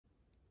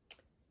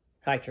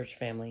Hi, church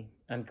family.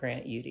 I'm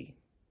Grant Eudy.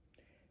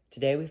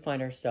 Today we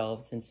find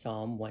ourselves in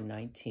Psalm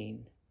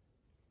 119.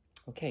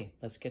 Okay,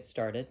 let's get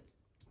started.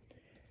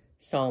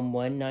 Psalm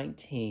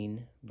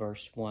 119,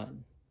 verse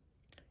 1.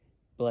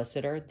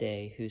 Blessed are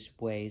they whose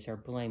ways are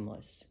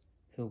blameless,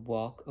 who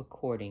walk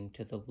according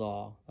to the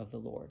law of the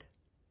Lord.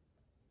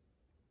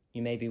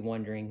 You may be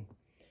wondering,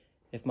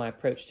 if my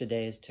approach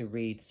today is to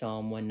read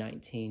Psalm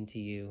 119 to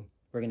you,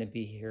 we're going to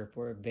be here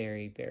for a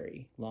very,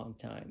 very long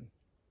time.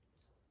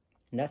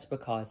 And that's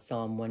because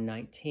Psalm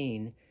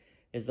 119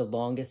 is the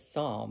longest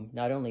psalm.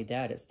 Not only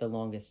that, it's the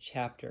longest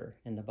chapter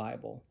in the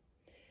Bible.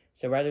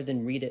 So rather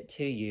than read it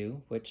to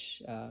you,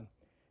 which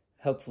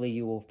hopefully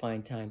you will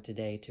find time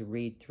today to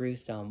read through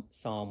Psalm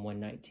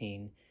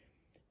 119,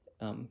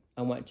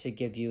 I want to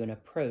give you an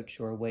approach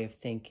or a way of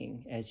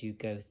thinking as you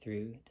go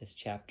through this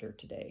chapter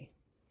today.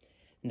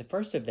 And the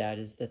first of that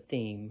is the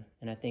theme,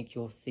 and I think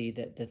you'll see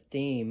that the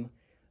theme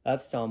of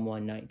Psalm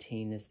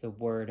 119 is the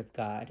Word of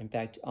God. In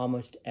fact,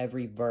 almost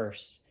every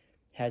verse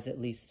has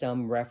at least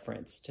some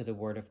reference to the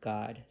Word of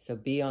God. So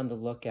be on the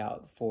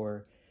lookout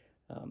for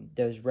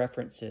those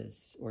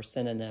references or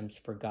synonyms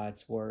for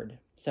God's Word.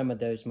 Some of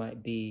those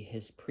might be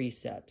His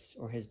precepts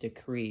or His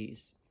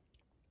decrees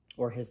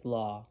or His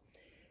law.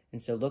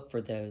 And so look for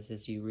those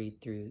as you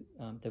read through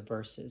the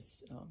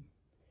verses.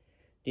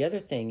 The other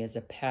thing is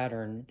a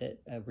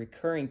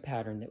recurring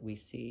pattern that we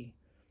see,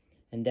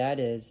 and that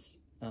is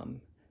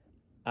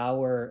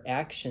our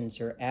actions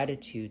or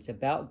attitudes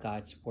about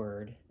God's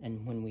Word,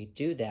 and when we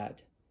do that,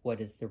 what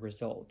is the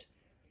result?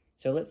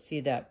 So let's see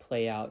that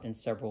play out in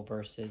several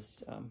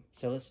verses.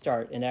 So let's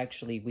start, and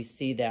actually we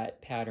see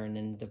that pattern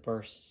in the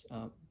verse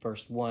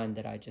 1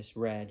 that I just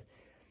read.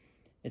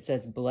 It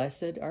says,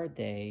 "Blessed are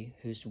they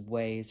whose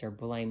ways are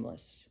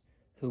blameless,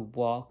 who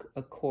walk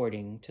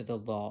according to the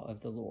law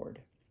of the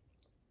Lord."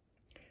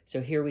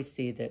 So here we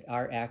see that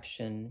our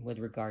action with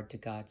regard to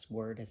God's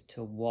Word is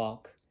to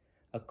walk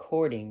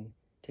according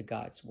to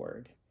God's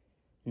Word.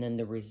 And then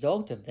the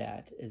result of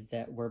that is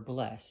that we're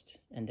blessed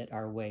and that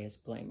our way is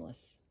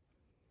blameless.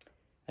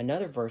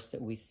 Another verse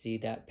that we see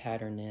that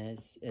pattern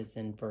is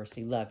in verse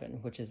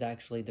 11, which is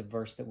actually the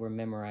verse that we're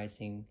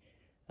memorizing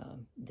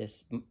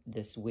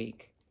this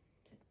week.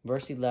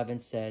 Verse 11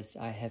 says,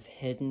 "I have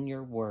hidden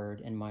your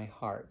word in my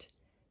heart,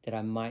 that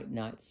I might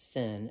not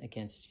sin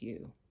against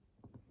you."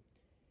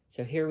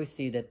 So here we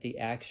see that the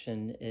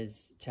action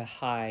is to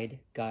hide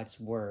God's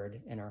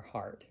word in our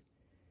heart.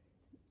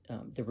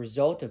 The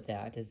result of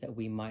that is that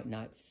we might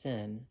not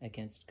sin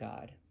against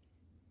God.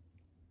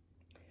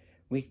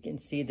 We can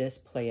see this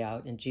play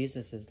out in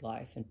Jesus'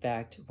 life. In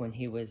fact, when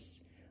he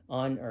was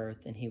on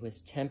earth and he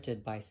was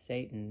tempted by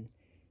Satan,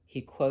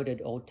 he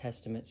quoted Old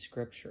Testament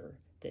scripture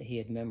that he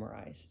had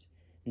memorized.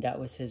 And that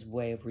was his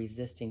way of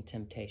resisting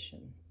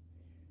temptation.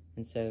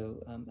 And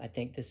so I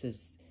think this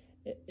is,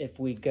 if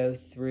we go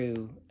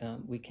through,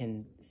 we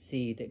can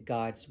see that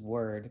God's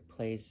word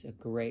plays a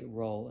great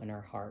role in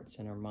our hearts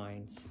and our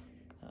minds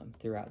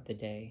throughout the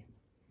day.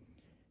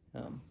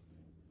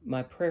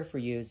 My prayer for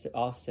you is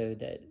also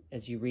that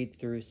as you read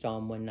through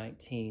Psalm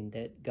 119,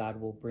 that God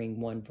will bring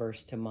one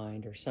verse to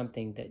mind or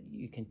something that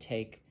you can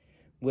take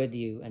with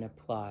you and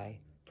apply.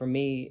 For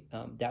me,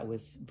 that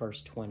was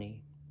verse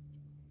 20.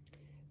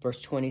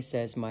 Verse 20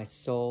 says, "My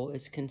soul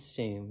is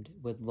consumed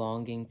with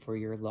longing for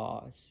your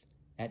laws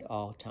at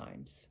all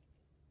times."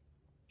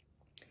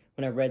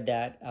 When I read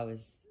that, I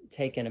was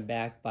taken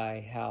aback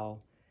by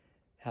how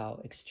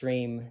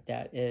extreme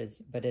that is,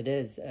 but it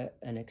is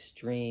an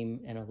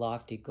extreme and a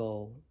lofty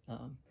goal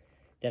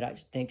that I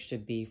think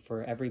should be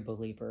for every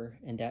believer,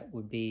 and that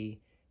would be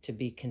to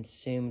be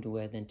consumed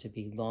with and to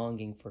be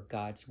longing for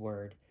God's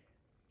word,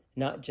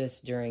 not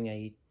just during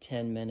a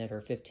 10-minute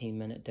or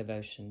 15-minute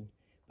devotion,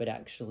 but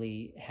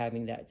actually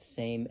having that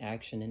same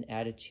action and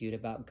attitude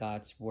about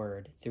God's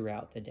word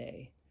throughout the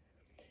day.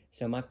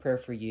 So my prayer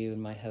for you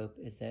and my hope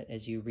is that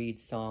as you read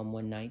Psalm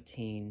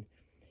 119,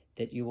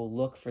 that you will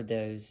look for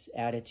those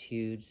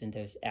attitudes and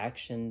those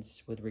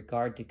actions with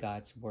regard to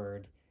God's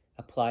word,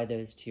 apply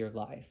those to your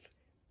life,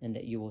 and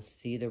that you will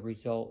see the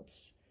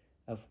results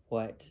of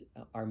what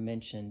are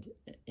mentioned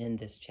in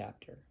this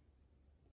chapter.